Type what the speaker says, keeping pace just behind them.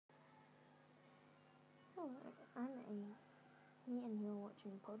Hello, I'm Amy, and you're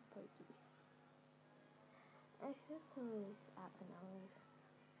watching Pod Pokey. I first saw this app and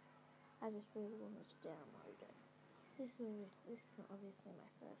I just really wanted to download it. This is obviously my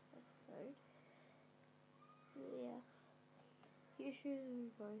first episode. Yeah. You should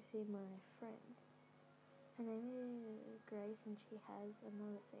go see my friend. Her name is Grace and she has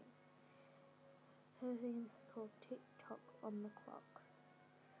another thing. Her thing is called TikTok on the Clock.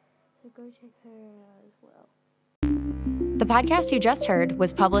 So go check her out as well. The podcast you just heard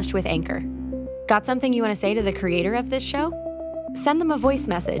was published with Anchor. Got something you want to say to the creator of this show? Send them a voice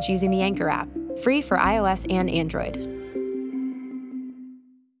message using the Anchor app, free for iOS and Android.